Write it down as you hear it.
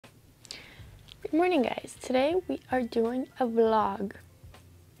Good morning, guys. Today we are doing a vlog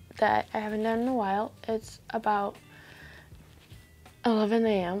that I haven't done in a while. It's about 11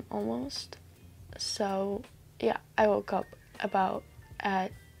 a.m. almost. So yeah, I woke up about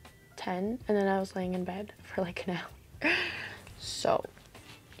at 10 and then I was laying in bed for like an hour. So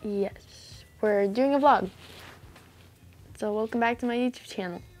yes, we're doing a vlog. So welcome back to my YouTube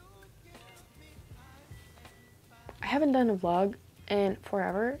channel. I haven't done a vlog in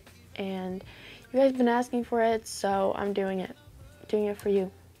forever and you guys have been asking for it, so I'm doing it for you.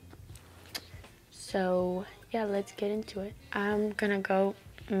 So yeah, let's get into it. I'm gonna go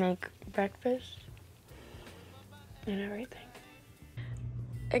make breakfast and everything.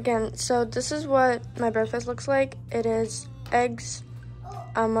 Again, so this is what my breakfast looks like. It is eggs,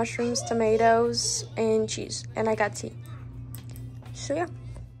 mushrooms, tomatoes, and cheese, and I got tea. So yeah.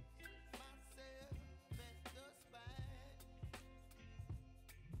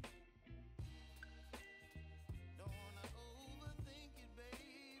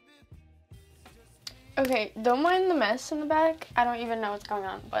 Okay, don't mind the mess in the back. I don't even know what's going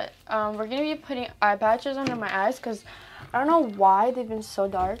on, but we're gonna be putting eye patches under my eyes because I don't know why they've been so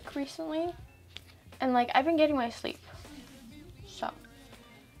dark recently, and like I've been getting my sleep, so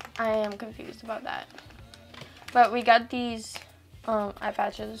I am confused about that. But we got these eye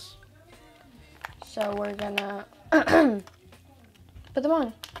patches, so we're gonna put them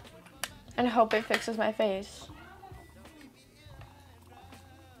on and hope it fixes my face.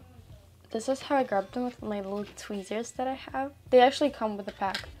 This is how I grabbed them with my little tweezers that I have. They actually come with a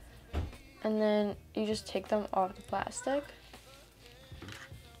pack. And then you just take them off the plastic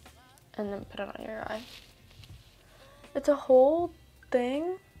and then put it on your eye. It's a whole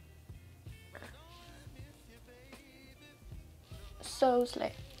thing. So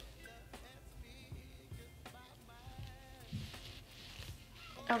slay.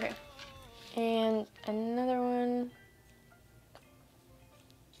 Okay. And another one.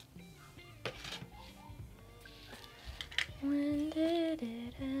 When did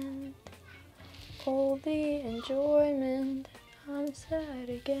it end? All the enjoyment. I'm sad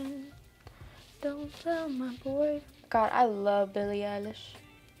again. Don't tell my boy. God, I love Billie Eilish.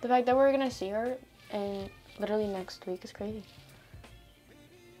 The fact that we're gonna see her in literally next week is crazy.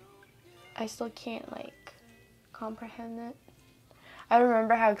 I still can't like comprehend it. I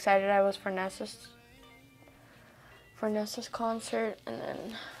remember how excited I was for Nessa's concert, and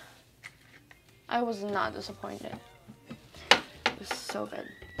then I was not disappointed. It was so good.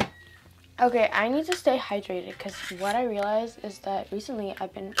 Okay, I need to stay hydrated because what I realized is that recently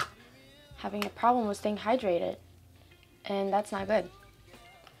I've been having a problem with staying hydrated, and that's not good.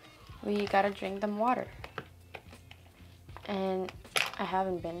 We gotta drink them water, and I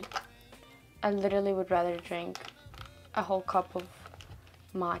haven't been. I literally would rather drink a whole cup of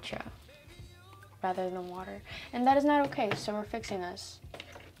matcha rather than water, and that is not okay, so we're fixing this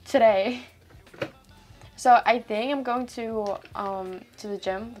today. So I think I'm going to the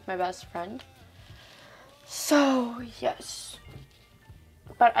gym with my best friend. So yes,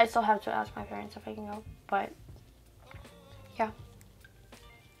 but I still have to ask my parents if I can go. But yeah,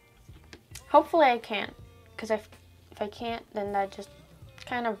 hopefully I can, because if I can't, then that just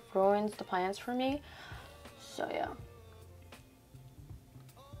kind of ruins the plans for me. So yeah,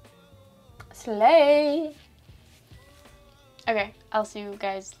 slay. Okay, I'll see you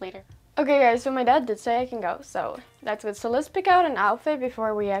guys later. Okay guys, so my dad did say I can go, so that's good. So let's pick out an outfit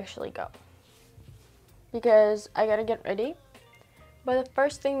before we actually go, because I gotta get ready. But the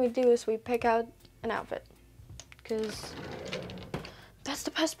first thing we do is we pick out an outfit, because that's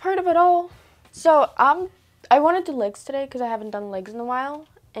the best part of it all. So I want to do legs today because I haven't done legs in a while,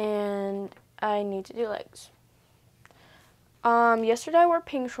 and I need to do legs. Yesterday I wore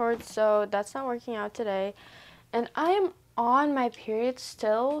pink shorts, so that's not working out today, and I am on my period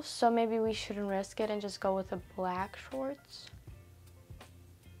still, so maybe we shouldn't risk it and just go with the black shorts.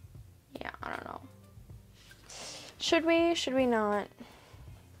 Yeah, I don't know. Should we not?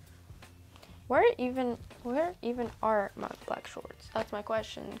 Where even are my black shorts? That's my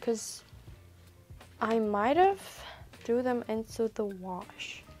question, because I might have threw them into the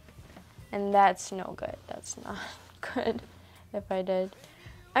wash, and that's no good. That's not good if I did.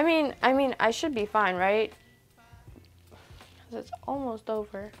 I mean I should be fine, right? It's almost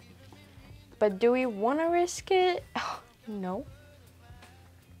over. But do we want to risk it? No.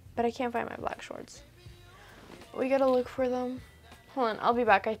 But I can't find my black shorts. We gotta look for them. Hold on, I'll be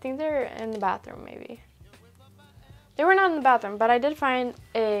back. I think they're in the bathroom, maybe. They were not in the bathroom, but I did find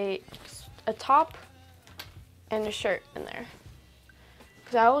a top and a shirt in there.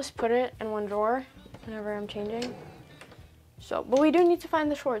 Because I always put it in one drawer whenever I'm changing. So, but we do need to find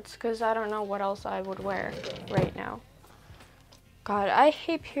the shorts because I don't know what else I would wear right now. God, I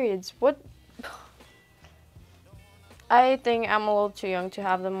hate periods. What? I think I'm a little too young to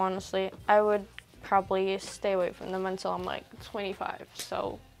have them, honestly. I would probably stay away from them until I'm like 25.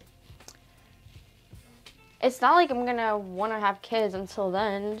 So, it's not like I'm gonna want to have kids until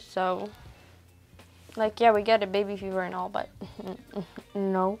then. So, like, yeah, we get a baby fever and all, but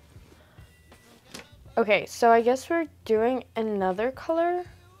no. Okay, so I guess we're doing another color.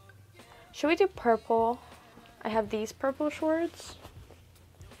 Should we do purple? I have these purple shorts.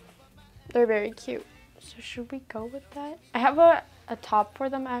 They're very cute. So should we go with that? I have a top for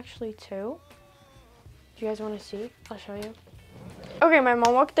them actually too. Do you guys want to see? I'll show you. Okay, my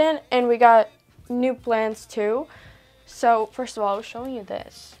mom walked in and we got new plants too. So first of all, I was showing you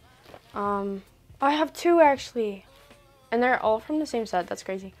this. I have two actually. And they're all from the same set. That's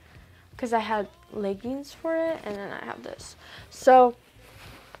crazy. Because I had leggings for it and then I have this. So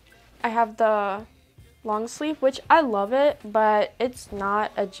I have the long sleeve, which I love it, but it's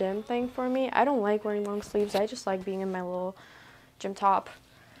not a gym thing for me. I don't like wearing long sleeves. I just like being in my little gym top.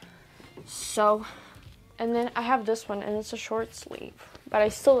 So, and then I have this one and it's a short sleeve. But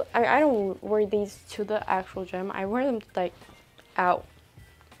I don't wear these to the actual gym. I wear them like out,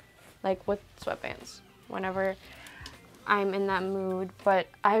 like with sweatpants whenever I'm in that mood. But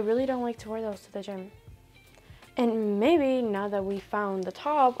I really don't like to wear those to the gym. And maybe now that we found the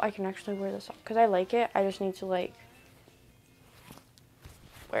top, I can actually wear this off because I like it. I just need to like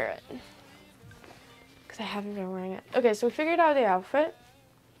wear it because I haven't been wearing it. Okay, so we figured out the outfit.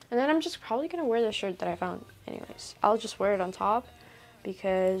 And then I'm just probably going to wear the shirt that I found anyways. I'll just wear it on top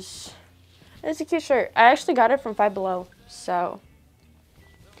because it's a cute shirt. I actually got it from Five Below. So,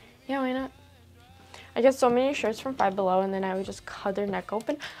 yeah, why not? I get so many shirts from Five Below and then I would just cut their neck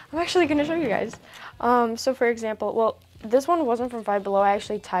open. I'm actually going to show you guys. So for example, well, this one wasn't from Five Below. I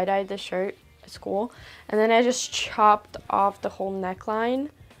actually tie-dyed this shirt at school. And then I just chopped off the whole neckline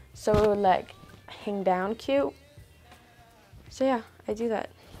so it would like hang down cute. So yeah, I do that.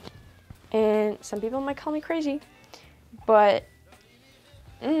 And some people might call me crazy, but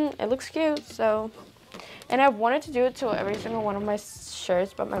it looks cute, so. And I wanted to do it to every single one of my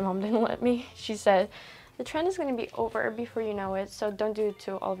shirts, but my mom didn't let me. She said, the trend is going to be over before you know it, so don't do it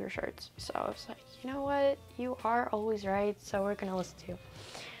to all of your shirts. So I was like, you know what? You are always right, so we're going to listen to you.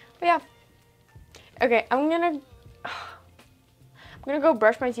 But yeah. Okay, I'm going to go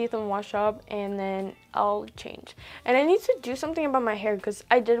brush my teeth and wash up, and then I'll change. And I need to do something about my hair, because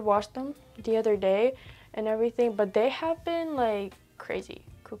I did wash them the other day and everything, but they have been, like, crazy,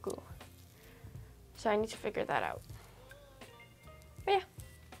 cuckoo. So I need to figure that out. But yeah.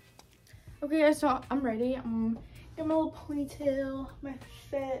 Okay, guys, so I'm ready. I'm getting my little ponytail, my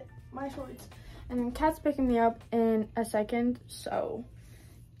fit, my shorts, and then Kat's picking me up in a second. So,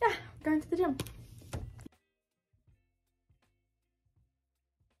 yeah, going to the gym.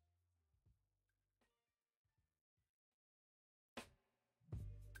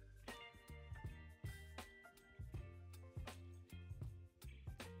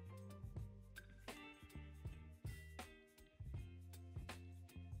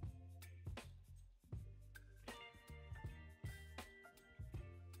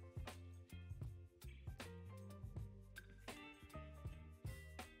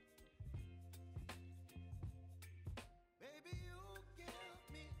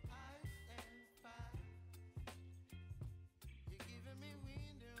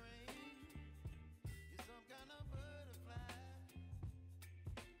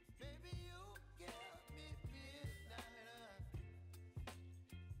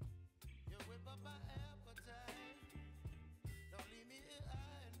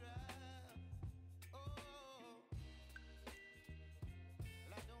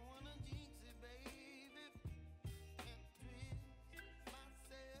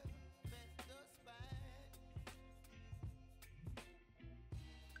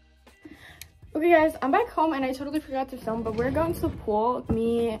 Okay guys, I'm back home and I totally forgot to film, but we're going to the pool,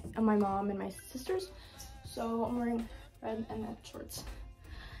 me and my mom and my sisters. So I'm wearing red and red shorts.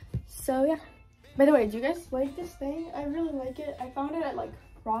 So yeah. By the way, do you guys like this thing? I really like it. I found it at like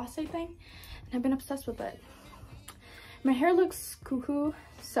Ross, I think, and I've been obsessed with it. My hair looks cuckoo,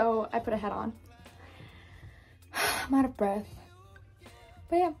 so I put a hat on. I'm out of breath.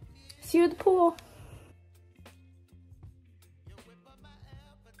 But yeah, see you at the pool.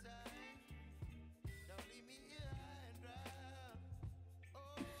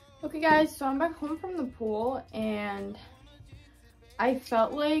 Okay guys, so I'm back home from the pool and I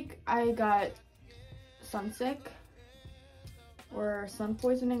felt like I got sunsick or sun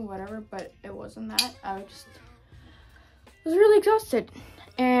poisoning, whatever, but it wasn't that. I just was really exhausted.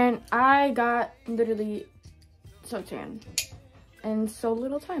 And I got literally so tan and so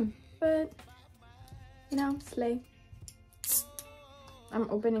little time. But, you know, slay. I'm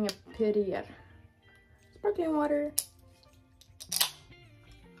opening a Perrier. Sparkling water.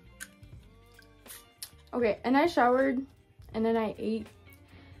 Okay, and I showered and then I ate.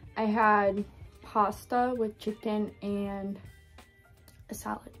 I had pasta with chicken and a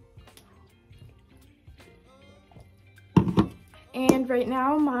salad. And right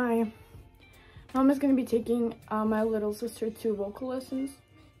now my mom is going to be taking my little sister to vocal lessons.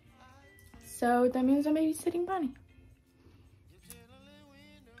 So that means I'm babysitting Bonnie.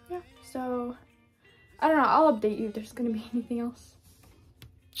 Yeah, so I don't know. I'll update you if there's going to be anything else.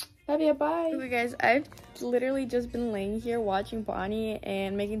 Love you, bye. Okay guys, I've literally just been laying here watching Bonnie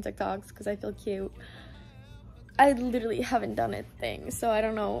and making TikToks because I feel cute. I literally haven't done a thing, so I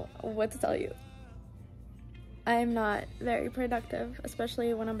don't know what to tell you. I'm not very productive,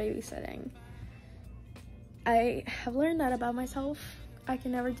 especially when I'm babysitting. I have learned that about myself. I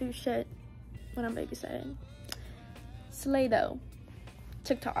can never do shit when I'm babysitting. Slay though.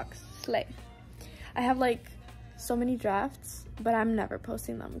 TikToks, slay. I have like so many drafts, but I'm never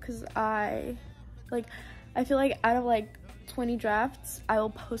posting them because I feel like out of like 20 drafts, I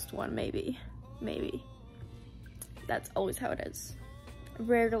will post one maybe. That's always how it is.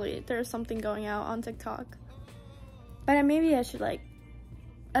 Rarely there's something going out on TikTok. But maybe I should like,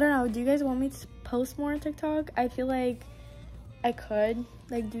 I don't know, do you guys want me to post more on TikTok? I feel like I could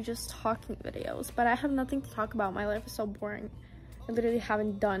like do just talking videos, but I have nothing to talk about. My life is so boring. I literally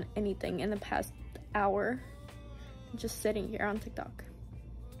haven't done anything in the past hour. Just sitting here on TikTok,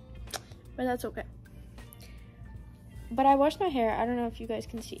 but that's okay. But I washed my hair. I don't know if you guys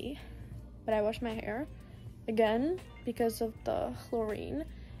can see, but I washed my hair again because of the chlorine,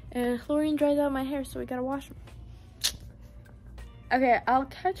 and chlorine dries out my hair, so we gotta wash them. Okay, I'll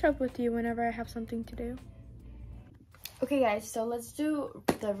catch up with you whenever I have something to do. Okay guys, so let's do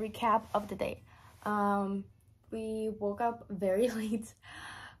the recap of the day. We woke up very late,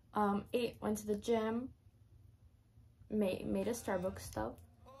 ate, went to the gym, made a Starbucks stuff,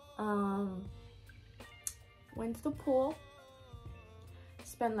 went to the pool,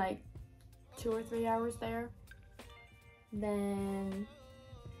 spent like 2 or 3 hours there, then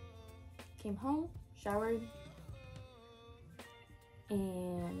came home, showered,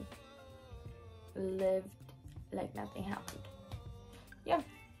 and lived like nothing happened. Yeah,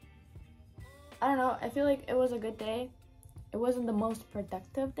 I don't know, I feel like it was a good day. It wasn't the most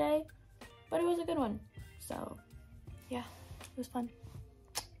productive day, but it was a good one. So yeah, it was fun.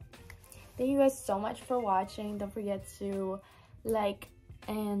 Thank you guys so much for watching. Don't forget to like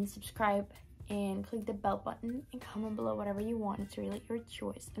and subscribe and click the bell button and comment below whatever you want. It's really your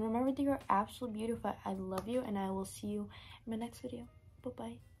choice. And remember that you're absolutely beautiful. I love you, and I will see you in my next video. Bye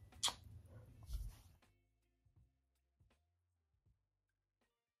bye.